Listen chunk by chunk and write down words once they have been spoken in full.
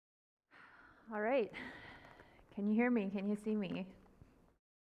All right. Can you hear me? Can you see me?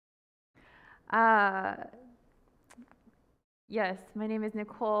 Yes, my name is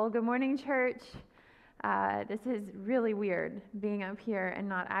Nicole. Good morning, church. This is really weird being up here and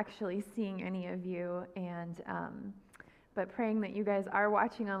not actually seeing any of you, but praying that you guys are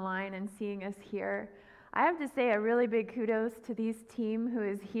watching online and seeing us here. I have to say a really big kudos to this team who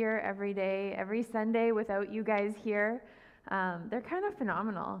is here every day, every Sunday without you guys here. They're kind of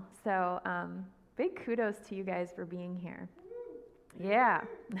phenomenal. So big kudos to you guys for being here. Yeah.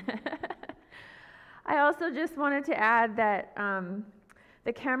 I also just wanted to add that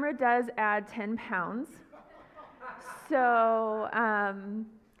the camera does add 10 pounds. So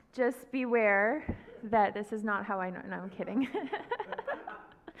just beware that this is not how I know. No, I'm kidding.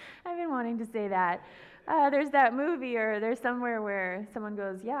 I've been wanting to say that. There's that movie or there's somewhere where someone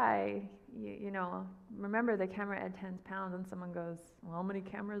goes, yeah, remember the camera at 10 pounds, and someone goes, well, how many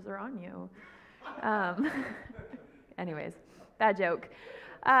cameras are on you? Anyways, bad joke.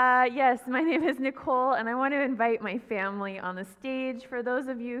 Yes, my name is Nicole, and I want to invite my family on the stage. For those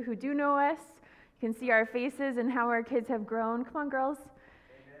of you who do know us, you can see our faces and how our kids have grown. Come on, girls.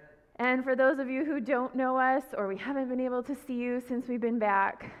 Amen. And for those of you who don't know us, or we haven't been able to see you since we've been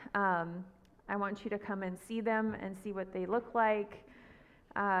back, I want you to come and see them and see what they look like.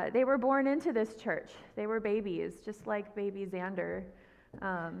 They were born into this church. They were babies, just like baby Xander,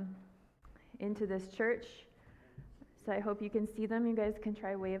 into this church. So I hope you can see them. You guys can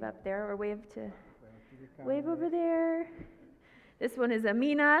try wave up there or wave over there. This one is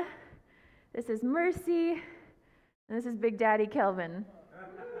Amina. This is Mercy. And this is Big Daddy Kelvin.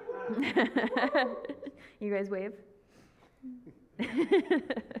 You guys wave?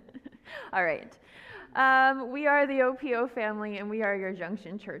 All right. We are the OPO family, and we are your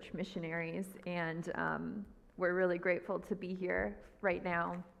Junction Church missionaries. And we're really grateful to be here right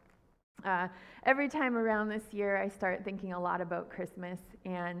now. Every time around this year, I start thinking a lot about Christmas,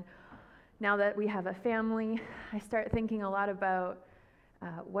 and now that we have a family, I start thinking a lot about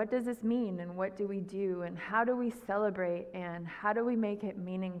what does this mean, and what do we do, and how do we celebrate, and how do we make it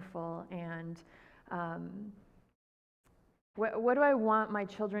meaningful, and what do I want my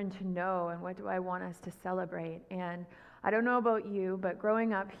children to know, and what do I want us to celebrate? And I don't know about you, but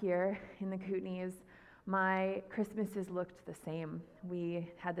growing up here in the Kootenays, my Christmases looked the same. We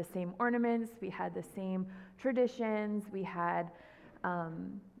had the same ornaments, we had the same traditions, we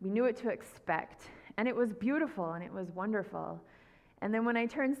knew what to expect, and it was beautiful and it was wonderful. And then when I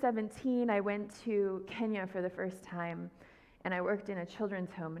turned 17, I went to Kenya for the first time, and I worked in a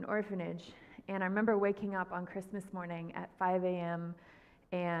children's home, an orphanage, and I remember waking up on Christmas morning at 5 a.m.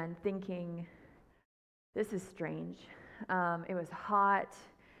 and thinking, this is strange. It was hot.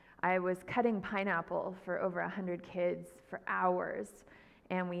 I was cutting pineapple for over 100 kids for hours,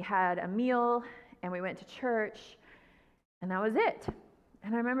 and we had a meal, and we went to church, and that was it.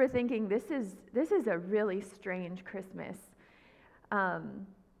 And I remember thinking, this is a really strange Christmas.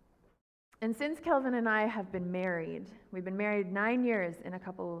 And since Kelvin and I have been married, we've been married 9 years in a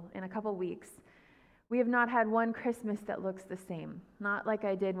couple weeks, we have not had one Christmas that looks the same, not like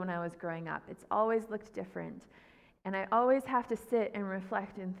I did when I was growing up. It's always looked different. And I always have to sit and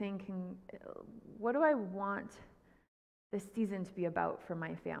reflect and think, what do I want this season to be about for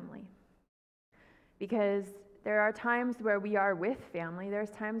my family? Because there are times where we are with family,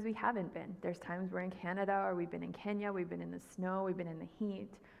 there's times we haven't been. There's times we're in Canada, or we've been in Kenya, we've been in the snow, we've been in the heat.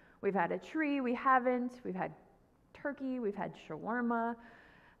 We've had a tree, we haven't. We've had turkey, we've had shawarma.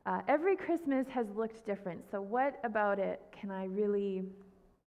 Every Christmas has looked different. So what about it can I really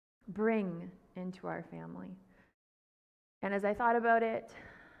bring into our family? And as I thought about it,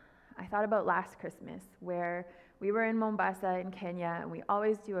 I thought about last Christmas, where we were in Mombasa in Kenya, and we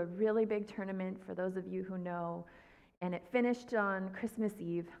always do a really big tournament, for those of you who know, and it finished on Christmas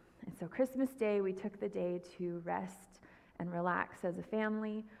Eve. And so Christmas Day, we took the day to rest and relax as a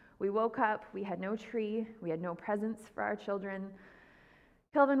family. We woke up, we had no tree, we had no presents for our children.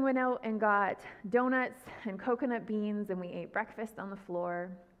 Kelvin went out and got donuts and coconut beans, and we ate breakfast on the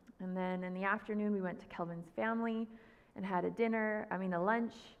floor. And then in the afternoon, we went to Kelvin's family and had a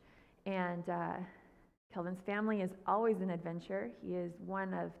lunch, and Kelvin's family is always an adventure. He is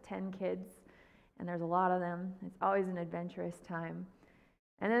one of 10 kids, and there's a lot of them. It's always an adventurous time.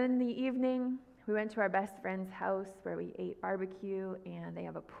 And then in the evening, we went to our best friend's house where we ate barbecue, and they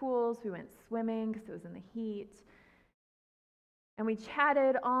have a pool, so we went swimming because it was in the heat. And we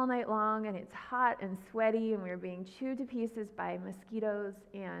chatted all night long, and it's hot and sweaty, and we were being chewed to pieces by mosquitoes,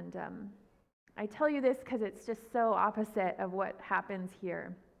 and I tell you this because it's just so opposite of what happens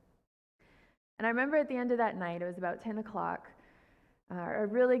here. And I remember at the end of that night, it was about 10 o'clock, A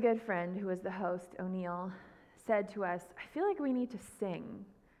really good friend who was the host, O'Neill, said to us, I feel like we need to sing.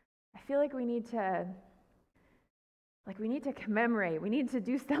 I feel like we need to commemorate. We need to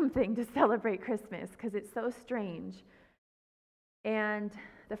do something to celebrate Christmas because it's so strange. And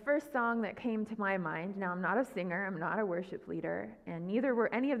the first song that came to my mind, now I'm not a singer, I'm not a worship leader, and neither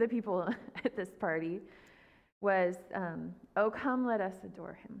were any of the people at this party, was "Oh Come Let Us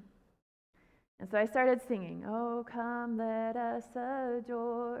Adore Him." And so I started singing, "Oh come let us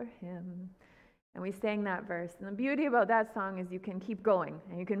adore Him." And we sang that verse. And the beauty about that song is you can keep going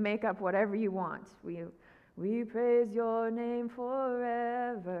and you can make up whatever you want. We praise your name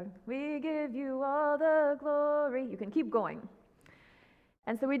forever. We give you all the glory. You can keep going.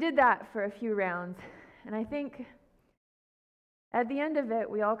 And so we did that for a few rounds. And I think at the end of it,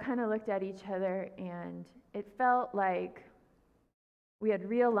 we all kind of looked at each other and it felt like we had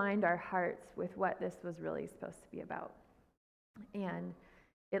realigned our hearts with what this was really supposed to be about. And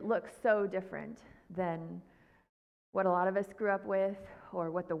it looks so different than what a lot of us grew up with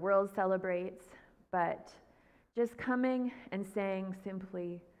or what the world celebrates, but just coming and saying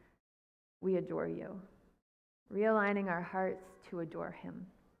simply, we adore you. Realigning our hearts to adore him.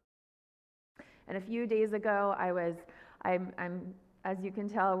 And a few days ago, I'm as you can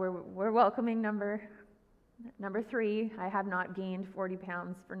tell, we're welcoming number 3. I have not gained 40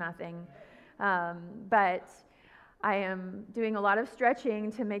 pounds for nothing, but I am doing a lot of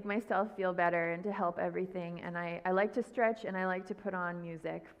stretching to make myself feel better and to help everything. And I like to stretch and I like to put on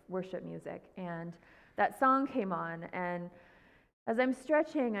music, worship music. And that song came on, and as I'm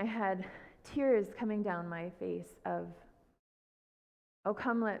stretching, I had tears coming down my face of, oh,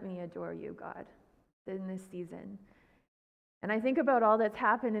 come let me adore you, God, in this season. And I think about all that's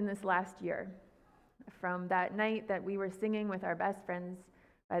happened in this last year, from that night that we were singing with our best friends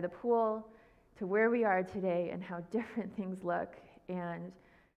by the pool to where we are today and how different things look. And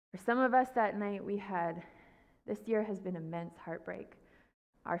for some of us that night, this year has been immense heartbreak.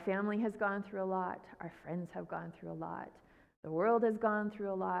 Our family has gone through a lot. Our friends have gone through a lot. The world has gone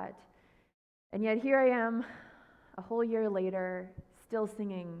through a lot. And yet here I am, a whole year later, still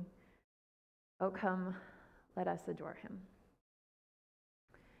singing, "Oh come, let us adore him."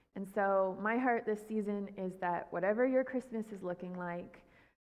 And so my heart this season is that whatever your Christmas is looking like,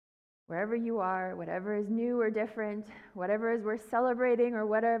 wherever you are, whatever is new or different, whatever is worth celebrating or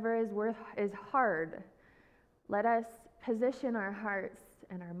whatever is hard, let us position our hearts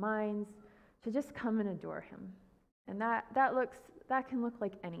and our minds to just come and adore him. And that can look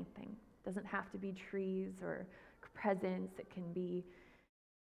like anything. It doesn't have to be trees or presents. It can be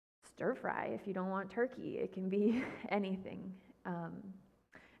stir fry if you don't want turkey. It can be anything.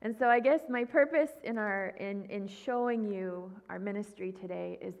 And so I guess my purpose in showing you our ministry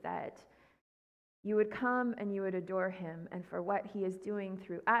today is that you would come and you would adore him, and for what he is doing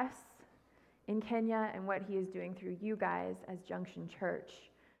through us in Kenya and what he is doing through you guys as Junction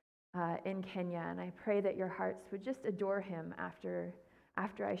Church in Kenya. And I pray that your hearts would just adore him after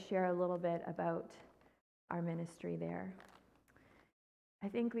I share a little bit about our ministry there. I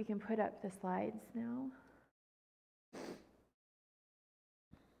think we can put up the slides now.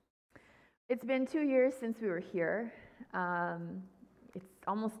 It's been 2 years since we were here. It's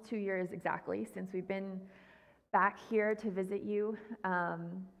almost 2 years exactly since we've been back here to visit you.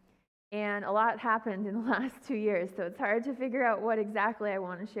 And a lot happened in the last 2 years, so it's hard to figure out what exactly I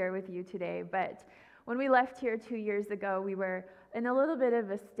want to share with you today. But when we left here 2 years ago, we were in a little bit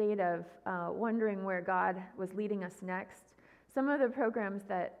of a state of wondering where God was leading us next. Some of the programs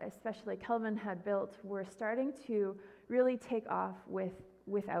that especially Kelvin had built were starting to really take off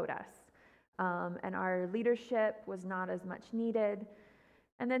without us. And our leadership was not as much needed.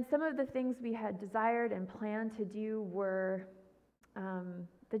 And then some of the things we had desired and planned to do were,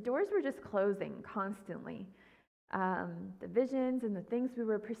 the doors were just closing constantly. The visions and the things we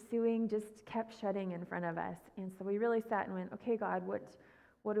were pursuing just kept shutting in front of us. And so we really sat and went, okay, God,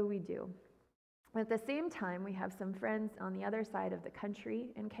 what do we do? At the same time, we have some friends on the other side of the country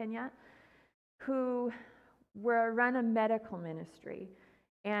in Kenya who run a medical ministry.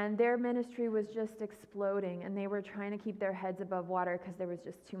 And their ministry was just exploding, and they were trying to keep their heads above water because there was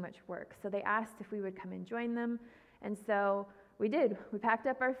just too much work. So they asked if we would come and join them, and so we did. We packed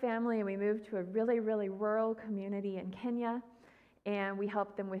up our family and we moved to a really, really rural community in Kenya, and we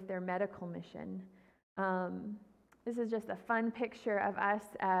helped them with their medical mission. This is just a fun picture of us.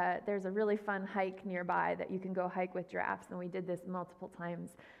 There's a really fun hike nearby that you can go hike with giraffes, and we did this multiple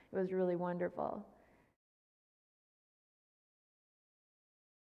times. It was really wonderful.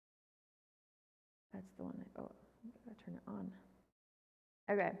 That's the one oh, I gotta turn it on.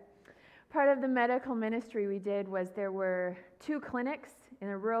 Okay. Part of the medical ministry we did was there were 2 clinics in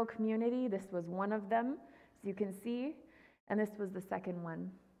a rural community. This was one of them, as you can see, and this was the second one.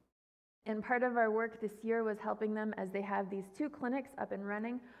 And part of our work this year was helping them as they have these 2 clinics up and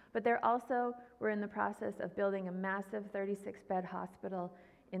running, but they're also, we're in the process of building a massive 36-bed hospital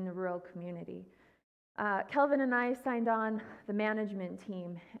in the rural community. Kelvin and I signed on the management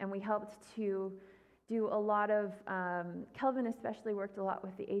team, and we helped to do a lot of, Kelvin especially worked a lot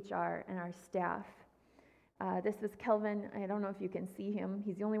with the HR and our staff. This was Kelvin. I don't know if you can see him.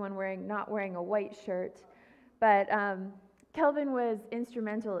 He's the only one not wearing a white shirt, but Kelvin was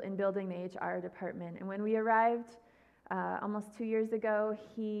instrumental in building the HR department. And when we arrived almost 2 years ago,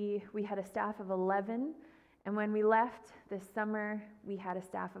 we had a staff of 11, and when we left this summer, we had a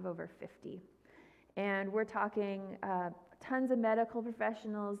staff of over 50. And we're talking tons of medical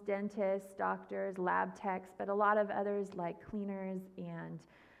professionals, dentists, doctors, lab techs, but a lot of others like cleaners and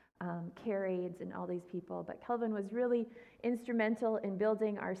care aides and all these people. But Kelvin was really instrumental in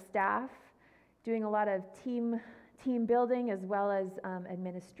building our staff, doing a lot of team building as well as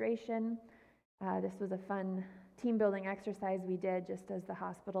administration. This was a fun team building exercise we did just as the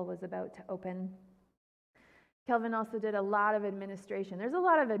hospital was about to open. Kelvin also did a lot of administration. There's a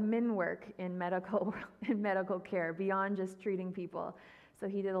lot of admin work in medical care beyond just treating people. So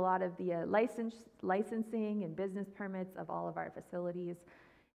he did a lot of the licensing and business permits of all of our facilities,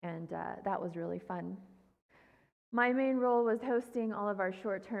 and that was really fun. My main role was hosting all of our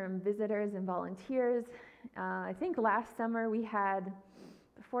short-term visitors and volunteers. I think last summer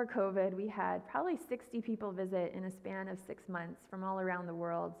before COVID, we had probably 60 people visit in a span of 6 months from all around the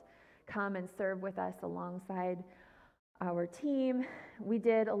world, come and serve with us alongside our team. We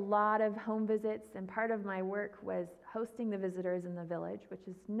did a lot of home visits, and part of my work was hosting the visitors in the village, which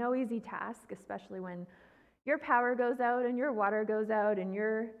is no easy task, especially when your power goes out and your water goes out and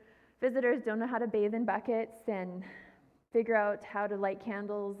your visitors don't know how to bathe in buckets and figure out how to light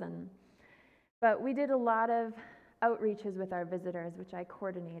candles. But we did a lot of outreaches with our visitors, which I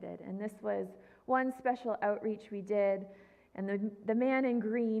coordinated, and this was one special outreach we did. And the man in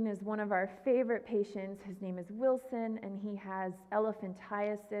green is one of our favorite patients. His name is Wilson, and he has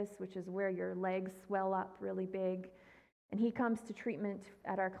elephantiasis, which is where your legs swell up really big. And he comes to treatment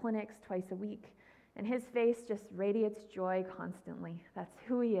at our clinics twice a week. And his face just radiates joy constantly. That's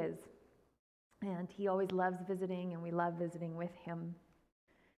who he is. And he always loves visiting, and we love visiting with him.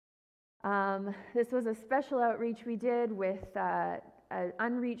 This was a special outreach we did with an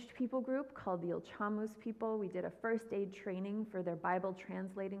unreached people group called the Ilchamus people. We did a first aid training for their Bible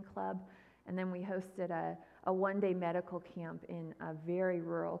translating club, and then we hosted a one-day medical camp in a very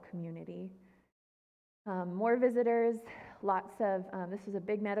rural community. More visitors, this was a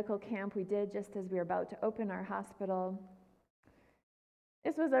big medical camp we did just as we were about to open our hospital.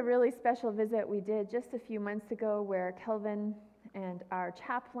 This was a really special visit we did just a few months ago where Kelvin and our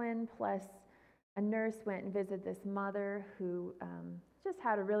chaplain plus a nurse went and visited this mother who just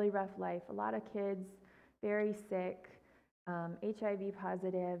had a really rough life. A lot of kids, very sick, HIV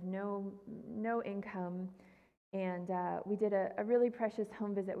positive, no income. And we did a really precious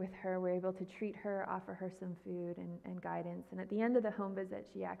home visit with her. We were able to treat her, offer her some food and guidance. And at the end of the home visit,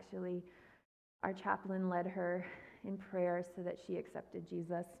 our chaplain led her in prayer so that she accepted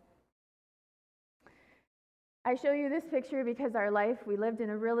Jesus. I show you this picture because we lived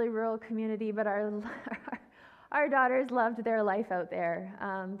in a really rural community, but our daughters loved their life out there.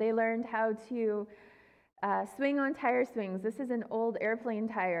 They learned how to swing on tire swings. This is an old airplane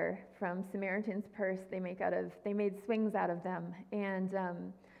tire from Samaritan's Purse. They made swings out of them. And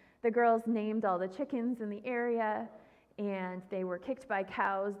the girls named all the chickens in the area, and they were kicked by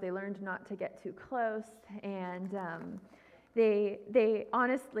cows. They learned not to get too close. And they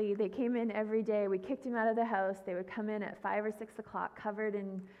honestly came in every day. We kicked them out of the house. They would come in at 5 or 6 o'clock covered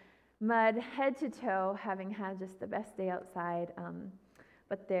in mud head to toe, having had just the best day outside.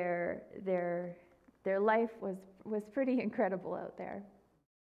 But their life was pretty incredible out there.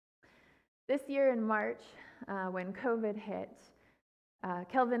 This year in March, when COVID hit,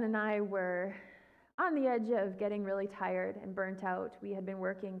 Kelvin and I were on the edge of getting really tired and burnt out. We had been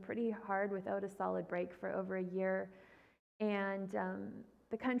working pretty hard without a solid break for over a year, and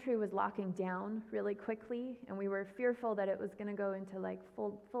the country was locking down really quickly, and we were fearful that it was going to go into like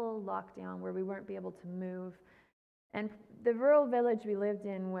full lockdown where we weren't be able to move. And the rural village we lived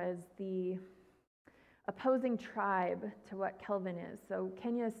in was the opposing tribe to what Kelvin is. So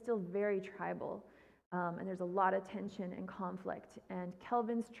Kenya is still very tribal, and there's a lot of tension and conflict. And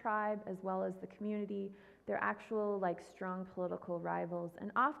Kelvin's tribe, as well as the community, they're actual like strong political rivals.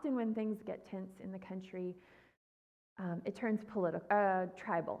 And often when things get tense in the country, it turns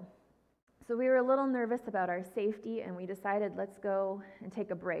tribal. So we were a little nervous about our safety, and we decided let's go and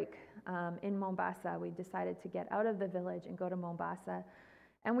take a break. In Mombasa, we decided to get out of the village and go to Mombasa.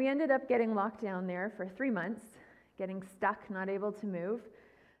 And we ended up getting locked down there for 3 months, getting stuck, not able to move.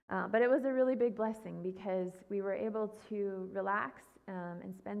 But it was a really big blessing because we were able to relax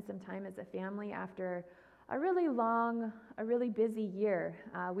and spend some time as a family after a really long, a really busy year.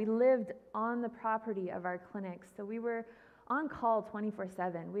 We lived on the property of our clinics, so we were on call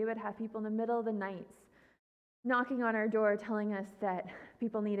 24/7. We would have people in the middle of the nights knocking on our door telling us that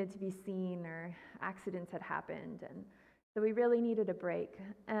people needed to be seen or accidents had happened, and so we really needed a break.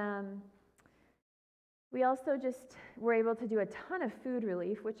 We also just were able to do a ton of food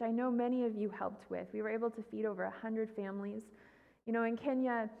relief, which I know many of you helped with. We were able to feed over 100 families. You know, in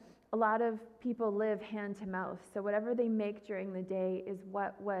Kenya, a lot of people live hand to mouth, so whatever they make during the day is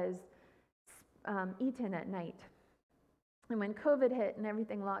what was eaten at night. And when COVID hit and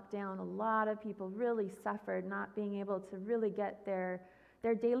everything locked down, a lot of people really suffered not being able to really get their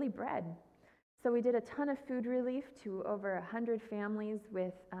daily bread. So we did a ton of food relief to over 100 families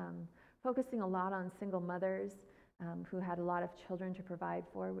with focusing a lot on single mothers who had a lot of children to provide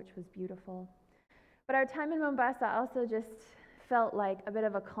for, which was beautiful. But our time in Mombasa also just felt like a bit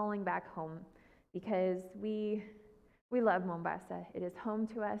of a calling back home because we love Mombasa. It is home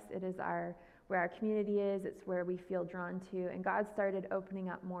to us. It is where our community is. It's where we feel drawn to. And God started opening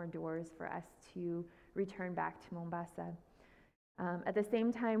up more doors for us to return back to Mombasa. At the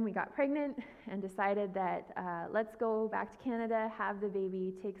same time, we got pregnant and decided that let's go back to Canada, have the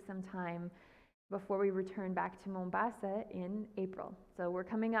baby, take some time before we return back to Mombasa in April. So we're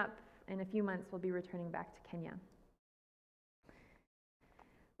coming up in a few months, we'll be returning back to Kenya.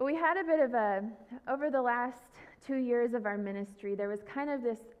 But we had a bit of over the last 2 years of our ministry, there was kind of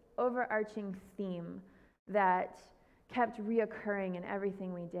this overarching theme that kept reoccurring in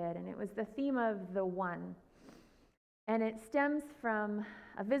everything we did, and it was the theme of the one. And it stems from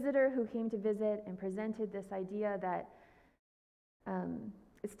a visitor who came to visit and presented this idea that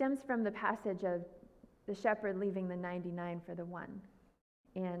it stems from the passage of the shepherd leaving the 99 for the one.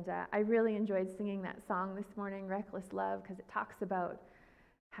 And I really enjoyed singing that song this morning, Reckless Love, because it talks about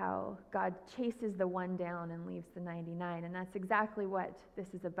how God chases the one down and leaves the 99. And that's exactly what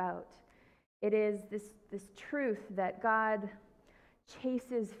this is about. It is this truth that God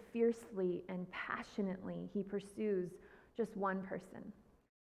chases fiercely and passionately. He pursues just one person.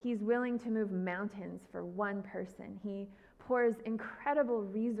 He's willing to move mountains for one person. He pours incredible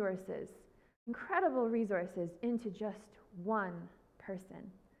resources into just one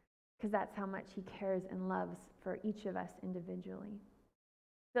person, because that's how much he cares and loves for each of us individually.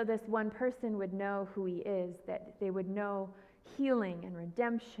 So this one person would know who he is, that they would know healing and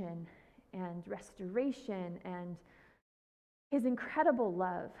redemption and restoration and his incredible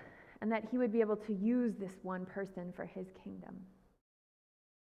love, and that he would be able to use this one person for his kingdom.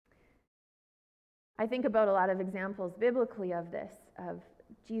 I think about a lot of examples biblically of this, of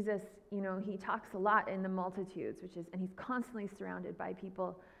Jesus, he talks a lot in the multitudes, and he's constantly surrounded by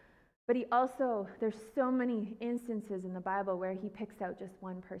people. But there's so many instances in the Bible where he picks out just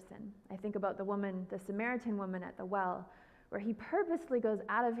one person. I think about the Samaritan woman at the well, where he purposely goes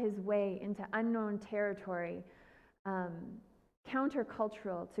out of his way into unknown territory,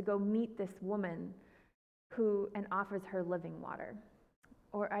 countercultural, to go meet this woman and offers her living water.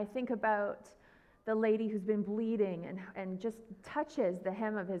 Or I think about the lady who's been bleeding and just touches the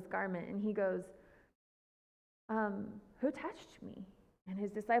hem of his garment, and he goes, who touched me? And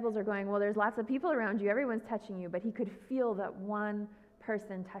his disciples are going, well, there's lots of people around you, everyone's touching you, but he could feel that one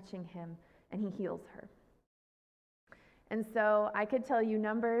person touching him, and he heals her. And so I could tell you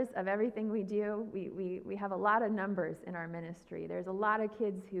numbers of everything we do. We have a lot of numbers in our ministry. There's a lot of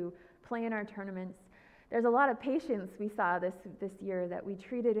kids who play in our tournaments. There's a lot of patients we saw this year that we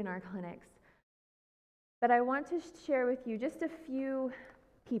treated in our clinics. But I want to share with you just a few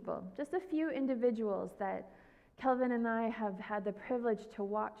people, just a few individuals that Kelvin and I have had the privilege to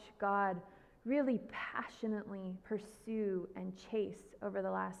watch God really passionately pursue and chase over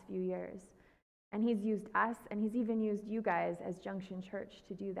the last few years. And he's used us, and he's even used you guys as Junction Church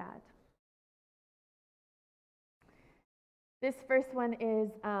to do that. This first one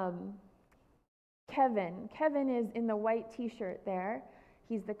is Kevin. Kevin is in the white t-shirt there.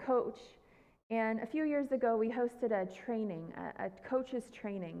 He's the coach. And a few years ago, we hosted a training, a coach's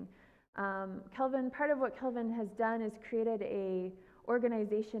training. Part of what Kelvin has done is created an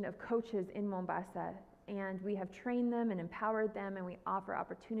organization of coaches in Mombasa. And we have trained them and empowered them, and we offer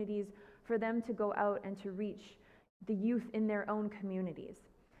opportunities for them to go out and to reach the youth in their own communities.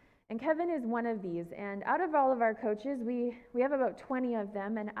 And Kevin is one of these. And out of all of our coaches, we have about 20 of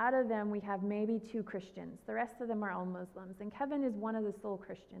them, and out of them we have maybe 2 Christians. The rest of them are all Muslims, and Kevin is one of the sole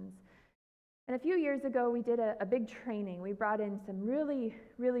Christians. And a few years ago, we did a big training. We brought in some really,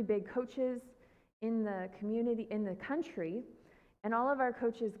 really big coaches in the community, in the country, and all of our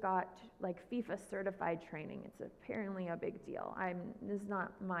coaches got like FIFA certified training. It's apparently a big deal. This is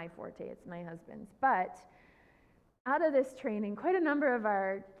not my forte, it's my husband's. But out of this training, quite a number of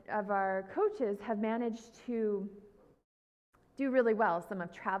our coaches have managed to do really well. Some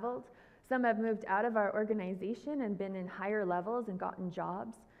have traveled, some have moved out of our organization and been in higher levels and gotten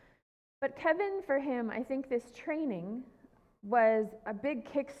jobs. But Kevin, for him, I think this training was a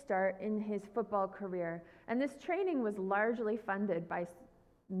big kickstart in his football career. And this training was largely funded by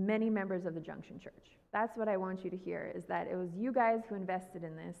many members of the Junction Church. That's what I want you to hear, is that it was you guys who invested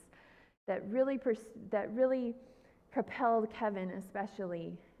in this that really propelled Kevin,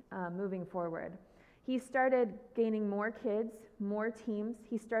 especially moving forward. He started gaining more kids, more teams.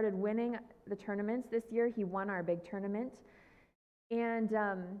 He started winning the tournaments. This year, he won our big tournament. And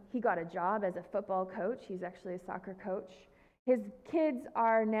he got a job as a football coach. He's actually a soccer coach. His kids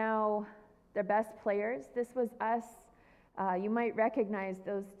are now the best players. This was us. You might recognize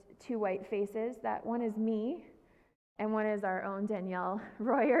those 2 white faces. That one is me, and one is our own Danielle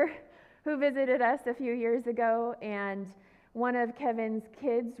Royer, who visited us a few years ago. And one of Kevin's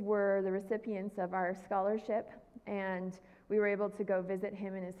kids were the recipients of our scholarship, and we were able to go visit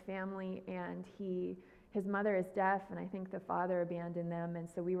him and his family. And his mother is deaf, and I think the father abandoned them, and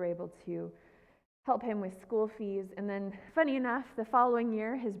so we were able to help him with school fees. And then, funny enough, the following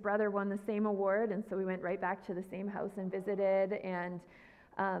year, his brother won the same award, and so we went right back to the same house and visited. And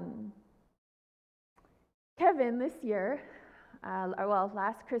Kevin, this year,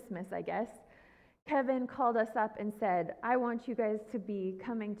 last Christmas, I guess, Kevin called us up and said, I want you guys to be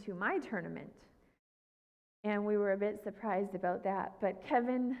coming to my tournament. And we were a bit surprised about that. But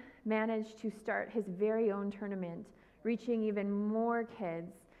Kevin managed to start his very own tournament, reaching even more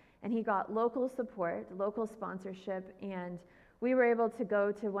kids. And he got local support, local sponsorship, and we were able to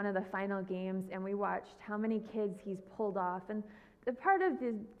go to one of the final games, and we watched how many kids he's pulled off. And the part of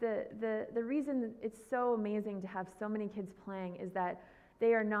the reason that it's so amazing to have so many kids playing is that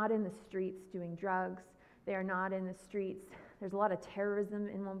they are not in the streets doing drugs. They are not in the streets. There's a lot of terrorism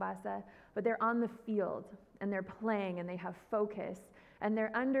in Mombasa, but they're on the field, and they're playing, and they have focus, and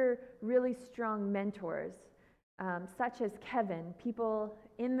they're under really strong mentors, such as Kevin, people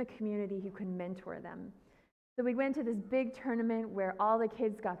in the community who can mentor them. So we went to this big tournament where all the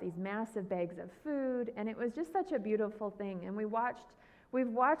kids got these massive bags of food, and it was just such a beautiful thing. And we've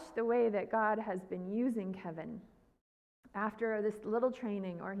watched the way that God has been using Kevin after this little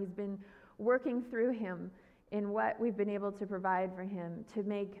training, or he's been working through him in what we've been able to provide for him to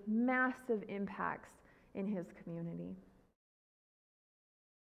make massive impacts in his community.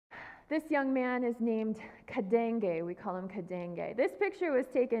 This young man is named Kadenge. We call him Kadenge. This picture was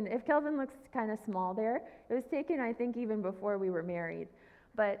taken, if Kelvin looks kind of small there, it was taken, I think, even before we were married.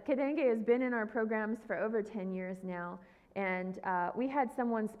 But Kadenge has been in our programs for over 10 years now, and we had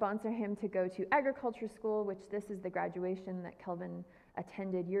someone sponsor him to go to agriculture school, which this is the graduation that Kelvin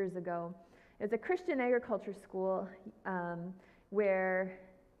attended years ago. It was a Christian agriculture school where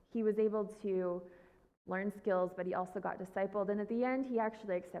he was able to learn skills, but he also got discipled. And at the end, he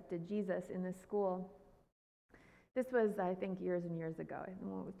actually accepted Jesus in this school. This was, I think, years and years ago. It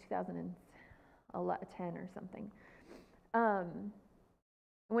was 2010 or something.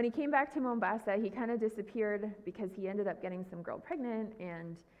 When he came back to Mombasa, he kind of disappeared because he ended up getting some girl pregnant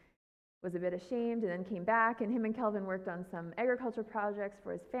and was a bit ashamed, and then came back, and him and Kelvin worked on some agriculture projects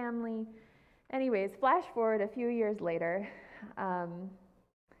for his family. Anyways, flash forward a few years later.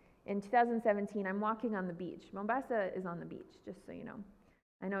 In 2017, I'm walking on the beach. Mombasa is on the beach, just so you know.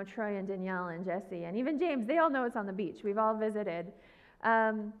 I know Troy and Danielle and Jesse and even James, they all know it's on the beach. We've all visited.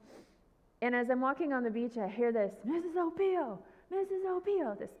 And as I'm walking on the beach, I hear this, Mrs. Opio,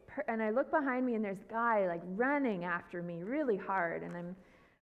 and I look behind me, and there's a guy like running after me really hard. And I'm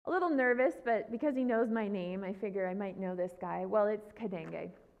a little nervous, but because he knows my name, I figure I might know this guy. Well, it's Kadenge.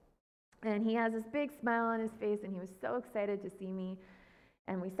 And he has this big smile on his face, and he was so excited to see me.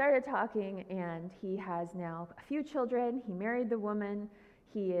 And we started talking, and he has now a few children. He married the woman.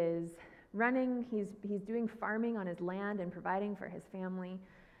 He is running. He's doing farming on his land and providing for his family.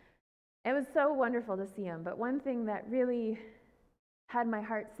 It was so wonderful to see him. But one thing that really had my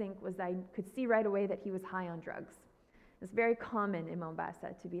heart sink was I could see right away that he was high on drugs. It's very common in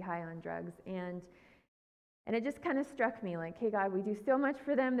Mombasa to be high on drugs. And it just kind of struck me like, hey, God, we do so much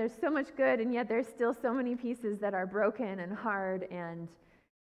for them. There's so much good, and yet there's still so many pieces that are broken and hard. And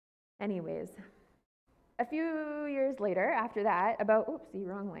Anyways, a few years later, after that,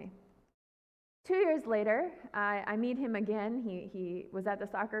 wrong way. 2 years later, I meet him again. He was at the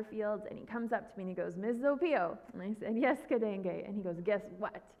soccer field, and he comes up to me and he goes, "Ms. Zopio." And I said, "Yes, Kadenge." And he goes, "Guess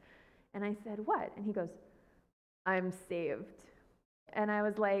what?" And I said, "What?" And he goes, "I'm saved." And I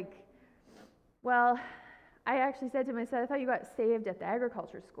was like, well, I actually said to him, I said, "I thought you got saved at the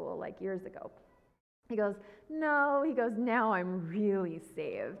agriculture school like years ago." He goes, "No." He goes, "Now I'm really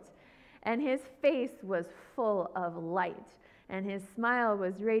saved." And his face was full of light, and his smile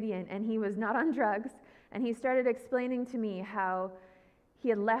was radiant, and he was not on drugs. And he started explaining to me how he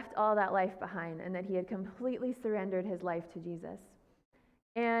had left all that life behind and that he had completely surrendered his life to Jesus.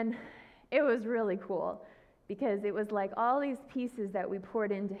 And it was really cool, because it was like all these pieces that we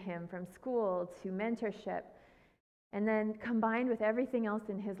poured into him, from school to mentorship, and then combined with everything else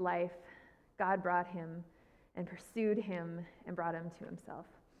in his life, God brought him and pursued him and brought him to himself.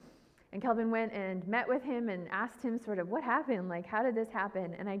 And Kelvin went and met with him and asked him sort of what happened, like how did this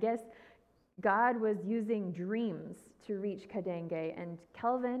happen? And I guess God was using dreams to reach Kadenge, and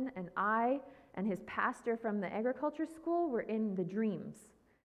Kelvin and I and his pastor from the agriculture school were in the dreams.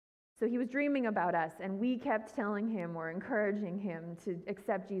 So he was dreaming about us, and we kept telling him or encouraging him to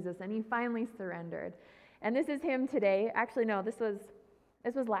accept Jesus, and he finally surrendered. And this is him today. Actually, no, this was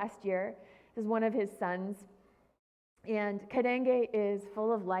last year. This is one of his sons. And Kadenge is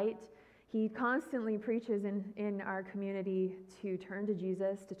full of light. He constantly preaches in our community to turn to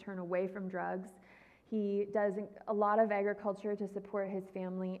Jesus, to turn away from drugs. He does a lot of agriculture to support his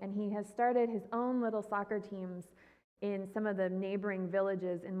family, and he has started his own little soccer teams in some of the neighboring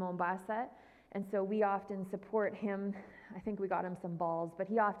villages in Mombasa. And so we often support him. I think we got him some balls, but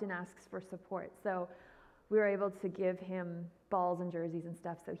he often asks for support. So we were able to give him balls and jerseys and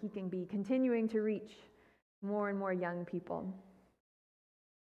stuff so he can be continuing to reach more and more young people.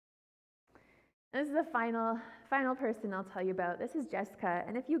 This is the final person I'll tell you about. This is Jessica.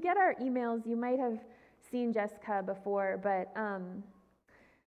 And if you get our emails, you might have seen Jessica before, but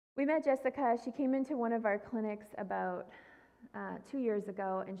we met Jessica. She came into one of our clinics about 2 years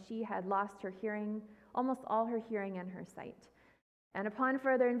ago, and she had lost her hearing, almost all her hearing and her sight. And upon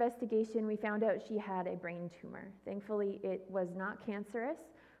further investigation, we found out she had a brain tumor. Thankfully, it was not cancerous,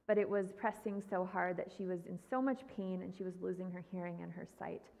 but it was pressing so hard that she was in so much pain, and she was losing her hearing and her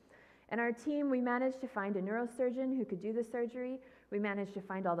sight. And our team, we managed to find a neurosurgeon who could do the surgery. We managed to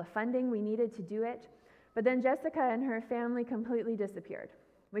find all the funding we needed to do it. But then Jessica and her family completely disappeared.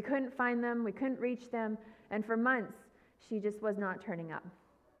 We couldn't find them, we couldn't reach them, and for months, she just was not turning up.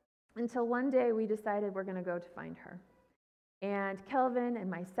 Until one day, we decided we're going to go to find her. And Kelvin and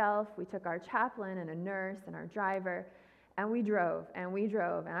myself, we took our chaplain and a nurse and our driver, and we drove,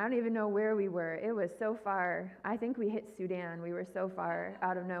 and I don't even know where we were. It was so far. I think we hit Sudan. We were so far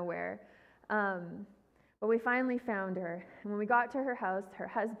out of nowhere. But we finally found her. And when we got to her house, her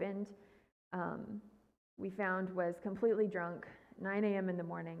husband, we found was completely drunk, 9 a.m. in the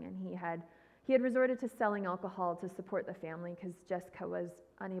morning, and he had resorted to selling alcohol to support the family because Jessica was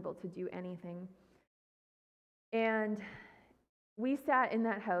unable to do anything. And we sat in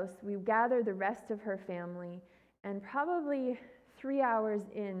that house. We gathered the rest of her family, and probably 3 hours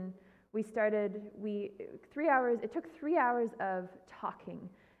in, it took 3 hours of talking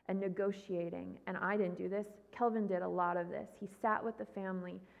and negotiating, and I didn't do this. Kelvin did a lot of this. He sat with the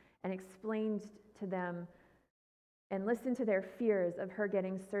family and explained to them and listened to their fears of her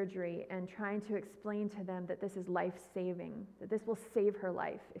getting surgery and trying to explain to them that this is life-saving, that this will save her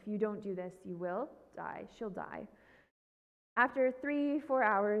life. If you don't do this, you will die. She'll die. After 3-4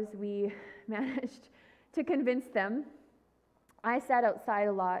 hours, we managed to convince them. I sat outside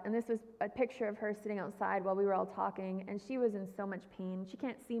a lot, and this was a picture of her sitting outside while we were all talking, and she was in so much pain. She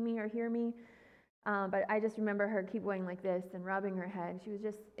can't see me or hear me, but I just remember her keep going like this and rubbing her head. She was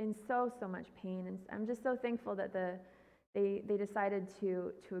just in so much pain, and I'm just so thankful that they decided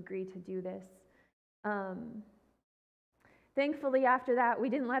to agree to do this. Thankfully, after that, we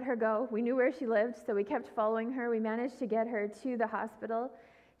didn't let her go. We knew where she lived, so we kept following her. We managed to get her to the hospital.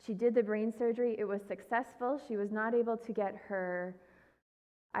 She did the brain surgery. It was successful. She was not able to get her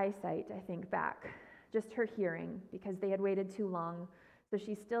eyesight, I think, back, just her hearing, because they had waited too long. So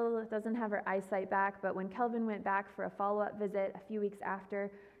she still doesn't have her eyesight back, but when Kelvin went back for a follow-up visit a few weeks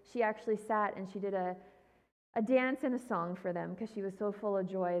after, she actually sat and she did a dance and a song for them because she was so full of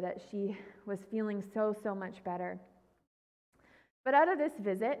joy that she was feeling so much better. But out of this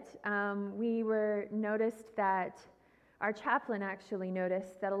visit, we noticed that our chaplain actually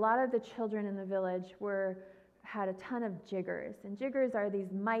noticed that a lot of the children in the village had a ton of jiggers. And jiggers are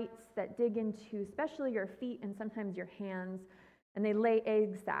these mites that dig into especially your feet and sometimes your hands. And they lay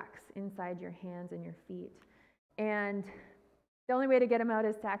egg sacs inside your hands and your feet. And the only way to get them out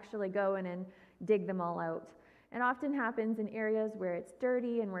is to actually go in and dig them all out. And often happens in areas where it's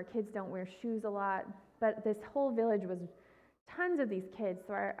dirty and where kids don't wear shoes a lot. But this whole village was tons of these kids.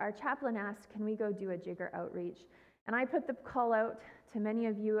 So our chaplain asked, can we go do a jigger outreach? And I put the call out to many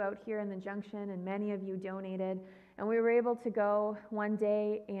of you out here in the junction, and many of you donated. And we were able to go one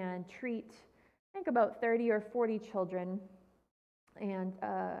day and treat, I think, about 30 or 40 children, and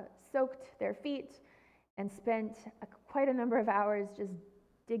soaked their feet and spent quite a number of hours just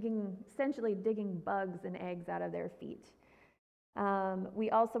essentially digging bugs and eggs out of their feet. We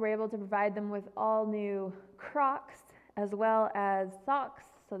also were able to provide them with all new Crocs as well as socks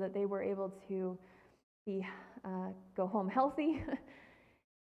so that they were able to go home healthy.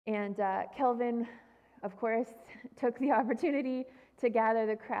 And Kelvin, of course, took the opportunity to gather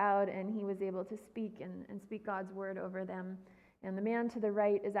the crowd, and he was able to speak and speak God's word over them. And the man to the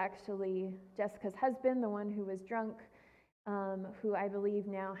right is actually Jessica's husband, the one who was drunk, who I believe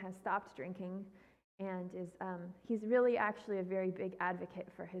now has stopped drinking, and he's really actually a very big advocate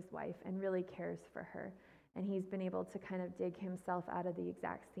for his wife and really cares for her. And he's been able to kind of dig himself out of the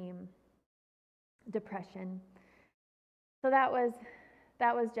exact same depression. So that was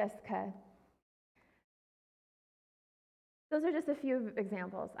Jessica. Those are just a few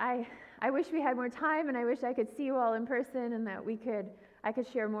examples. I wish we had more time, and I wish I could see you all in person and that I could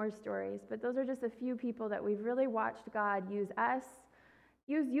share more stories. But those are just a few people that we've really watched God use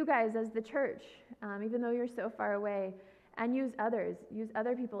you guys as the church, even though you're so far away, and use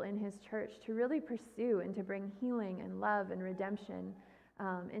other people in his church to really pursue and to bring healing and love and redemption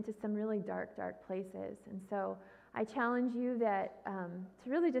into some really dark, dark places. And so I challenge you that to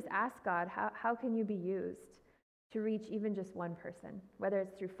really just ask God, how can you be used to reach even just one person, whether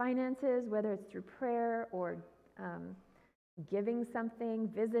it's through finances, whether it's through prayer or giving something,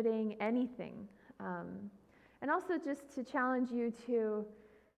 visiting, anything. And also just to challenge you to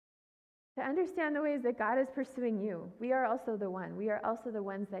understand the ways that God is pursuing you. We are also the one. We are also the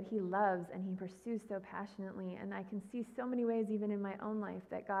ones that he loves and he pursues so passionately. And I can see so many ways, even in my own life,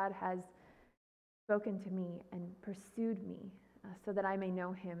 that God has spoken to me and pursued me so that I may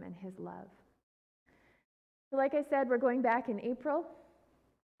know him and his love. So like I said, we're going back in April,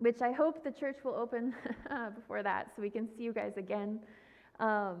 which I hope the church will open before that so we can see you guys again.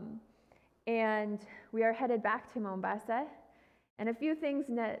 And we are headed back to Mombasa. And a few things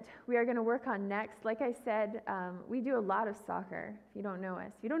that we are going to work on next. Like I said, we do a lot of soccer, if you don't know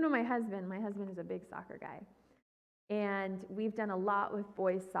us. If you don't know my husband is a big soccer guy. And we've done a lot with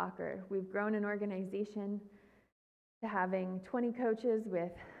boys soccer. We've grown an organization to having 20 coaches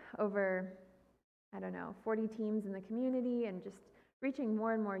with over, 40 teams in the community and just reaching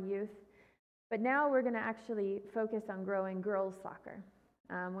more and more youth. But now we're going to actually focus on growing girls soccer.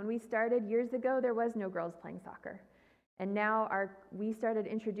 When we started years ago, there was no girls playing soccer. And now we started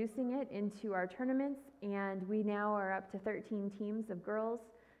introducing it into our tournaments, and we now are up to 13 teams of girls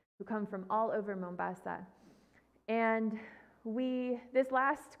who come from all over Mombasa. And this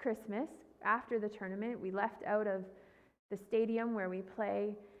last Christmas, after the tournament, we left out of the stadium where we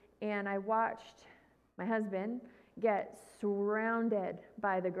play, and I watched my husband get surrounded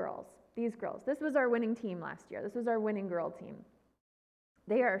by the girls. These girls. This was our winning team last year. This was our winning girl team.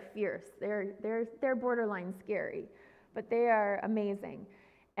 They are fierce. They're borderline scary, but they are amazing.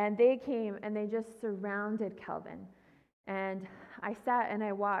 And they came and they just surrounded Kelvin. And I sat and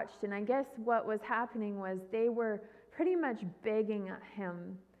I watched, and I guess what was happening was they were pretty much begging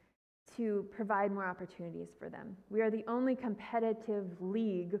him to provide more opportunities for them. We are the only competitive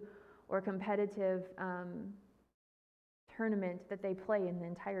league or competitive tournament that they play in the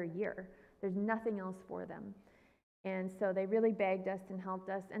entire year. There's nothing else for them. And so they really begged us and helped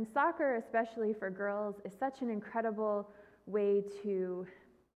us. And soccer, especially for girls, is such an incredible way to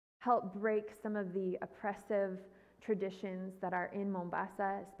help break some of the oppressive traditions that are in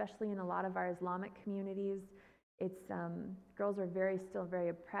Mombasa, especially in a lot of our Islamic communities. Girls are still very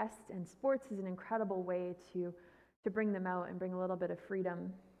oppressed, and sports is an incredible way to bring them out and bring a little bit of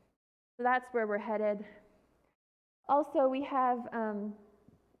freedom. So that's where we're headed. Also, we have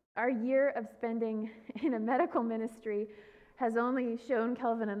our year of spending in a medical ministry has only shown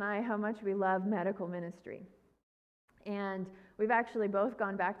Kelvin and I how much we love medical ministry. And we've actually both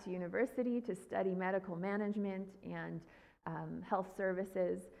gone back to university to study medical management and health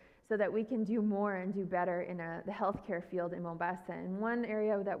services so that we can do more and do better in the healthcare field in Mombasa. And one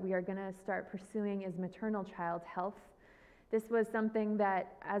area that we are going to start pursuing is maternal child health. This was something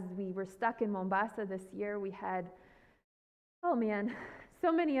that as we were stuck in Mombasa this year, we had,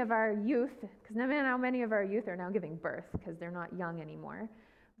 so many of our youth, because now many of our youth are now giving birth because they're not young anymore,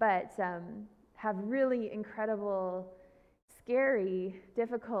 but have really incredible, scary,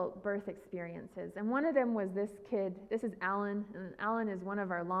 difficult birth experiences. And one of them was this kid. This is Alan, and Alan is one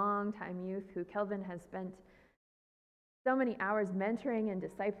of our longtime youth who Kelvin has spent so many hours mentoring and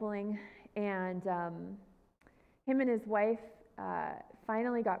discipling. And him and his wife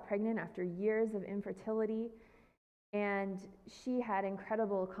finally got pregnant after years of infertility, and she had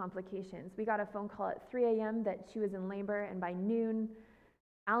incredible complications. We got a phone call at 3 a.m. that she was in labor, and by noon,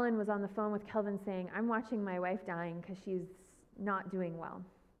 Alan was on the phone with Kelvin saying, "I'm watching my wife dying because she's not doing well."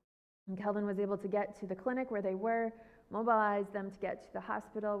 And Kelvin was able to get to the clinic where they were, mobilize them to get to the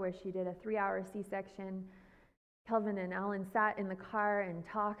hospital where she did a 3-hour C-section. Kelvin and Alan sat in the car and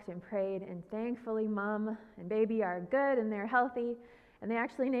talked and prayed, and thankfully Mom and baby are good and they're healthy, and they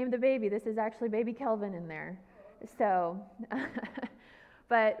actually named the baby. This is actually baby Kelvin in there. So,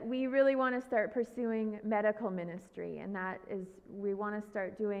 but we really want to start pursuing medical ministry, and that is, we want to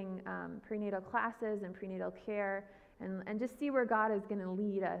start doing prenatal classes and prenatal care, and just see where God is going to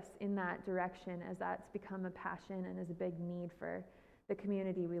lead us in that direction, as that's become a passion and is a big need for the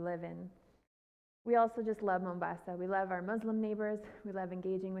community we live in. We also just love Mombasa. We love our Muslim neighbors. We love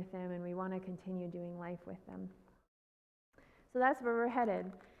engaging with them, and we want to continue doing life with them. So that's where we're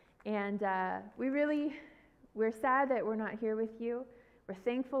headed. And we're sad that we're not here with you. We're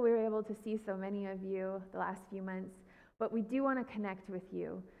thankful we were able to see so many of you the last few months, but we do want to connect with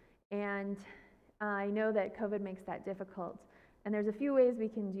you. And I know that COVID makes that difficult. And there's a few ways we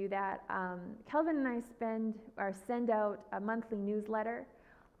can do that. Kelvin and I send out a monthly newsletter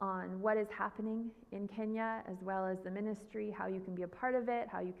on what is happening in Kenya, as well as the ministry, how you can be a part of it,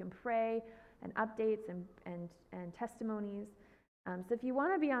 how you can pray, and updates and testimonies. So if you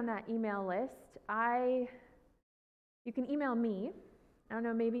want to be on that email list, you can email me. I don't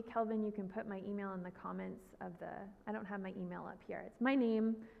know, maybe Kelvin, you can put my email in the comments of I don't have my email up here. It's my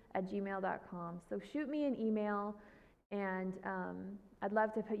name @gmail.com. So shoot me an email, and I'd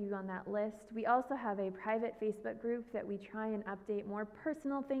love to put you on that list. We also have a private Facebook group that we try and update more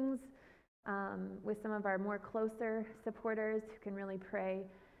personal things with some of our more closer supporters who can really pray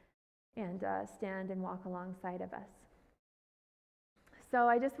and stand and walk alongside of us. So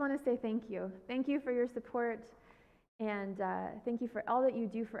I just want to say thank you. Thank you for your support, and thank you for all that you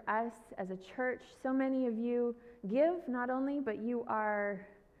do for us as a church. So many of you give, not only, but you are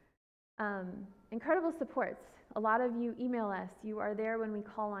incredible supports. A lot of you email us. You are there when we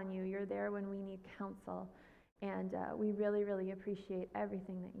call on you. You're there when we need counsel. And we really, really appreciate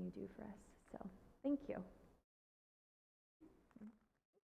everything that you do for us. So thank you.